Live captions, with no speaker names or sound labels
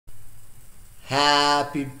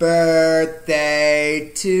Happy birthday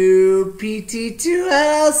to PT2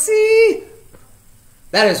 LLC.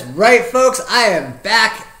 That is right, folks. I am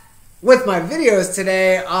back with my videos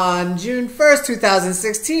today on June 1st,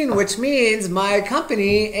 2016, which means my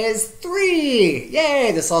company is 3.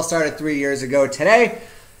 Yay! This all started 3 years ago today.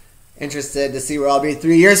 Interested to see where I'll be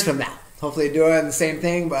 3 years from now. Hopefully doing the same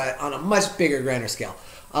thing, but on a much bigger, grander scale.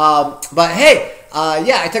 But hey,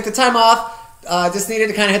 yeah, I took the time off. Just needed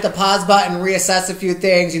to kind of hit the pause button, reassess a few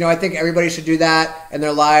things. You know, I think everybody should do that in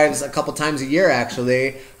their lives a couple times a year,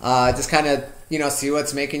 actually. Just kind of, you know, see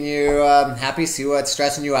what's making you happy, see what's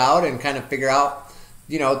stressing you out, and kind of figure out,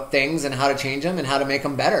 you know, things and how to change them and how to make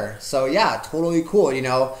them better. So yeah, totally cool, you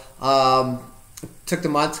know. Took the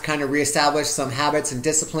month to kind of reestablish some habits and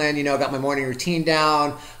discipline, you know, got my morning routine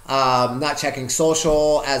down, not checking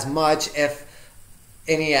social as much, if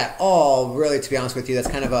any at all, really, to be honest with you. That's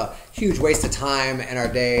kind of a huge waste of time in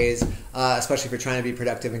our days, especially if you're trying to be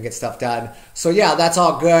productive and get stuff done. So yeah, that's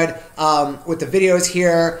all good. With the videos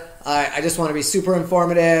here, I just want to be super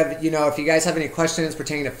informative. You know, if you guys have any questions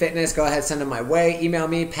pertaining to fitness, go ahead, send them my way. Email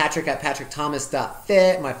me,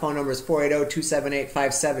 patrick@patrickthomas.fit. My phone number is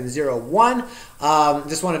 480-278-5701.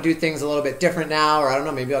 Just want to do things a little bit different now, or I don't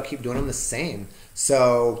know, maybe I'll keep doing them the same.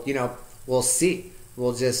 So, you know, we'll see.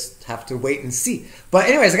 We'll just have to wait and see. But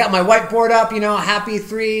anyways, I got my whiteboard up, you know, happy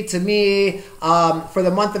 3 to me. For the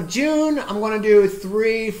month of June, I'm going to do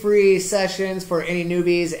 3 free sessions for any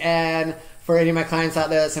newbies, and for any of my clients out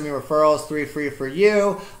there that send me referrals, 3 free for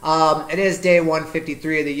you. It is day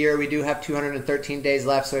 153 of the year. We do have 213 days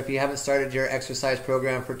left, so if you haven't started your exercise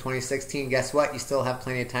program for 2016, guess what? You still have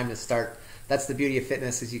plenty of time to start. That's the beauty of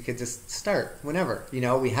fitness, is you could just start whenever. You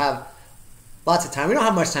know, we have lots of time. We don't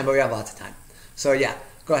have much time, but we have lots of time. So yeah,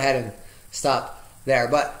 go ahead and stop there.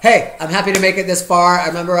 But hey, I'm happy to make it this far. I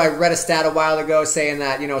remember I read a stat a while ago saying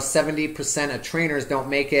that, you know, 70% of trainers don't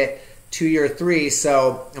make it to year 3.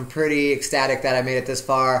 So I'm pretty ecstatic that I made it this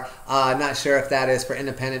far. Not sure if that is for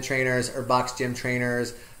independent trainers or box gym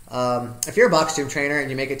trainers. If you're a box gym trainer and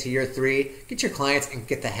you make it to year 3, get your clients and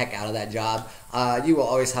get the heck out of that job. You will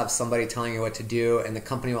always have somebody telling you what to do, and the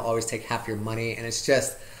company will always take half your money, and it's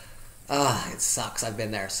just, it sucks. I've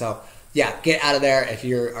been there. So yeah, get out of there if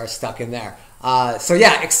you are stuck in there. So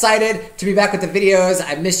yeah, excited to be back with the videos.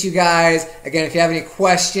 I miss you guys. Again, if you have any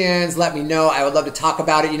questions, let me know. I would love to talk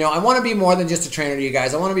about it. You know, I want to be more than just a trainer to you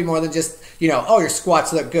guys. I want to be more than just, you know, oh, your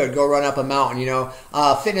squats look good, go run up a mountain, you know.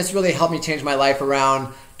 Fitness really helped me change my life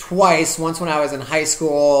around twice. Once when I was in high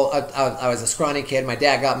school, I was a scrawny kid. My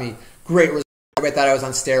dad got me great results. I thought I was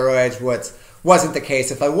on steroids, which wasn't the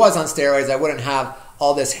case. If I was on steroids, I wouldn't have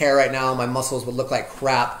all this hair right now. My muscles would look like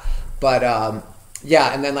crap. But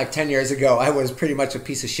yeah, and then like 10 years ago, I was pretty much a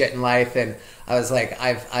piece of shit in life, and I was like,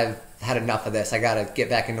 I've had enough of this. I got to get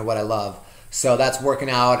back into what I love. So that's working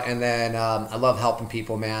out, and then I love helping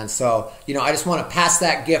people, man. So, you know, I just want to pass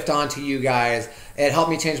that gift on to you guys. It helped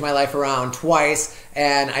me change my life around twice,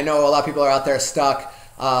 and I know a lot of people are out there stuck.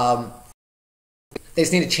 They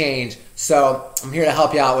just need to change. So I'm here to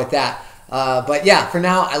help you out with that. But yeah, for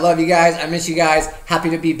now, I love you guys. I miss you guys. Happy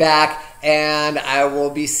to be back. And I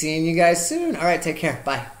will be seeing you guys soon. All right, take care.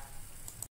 Bye.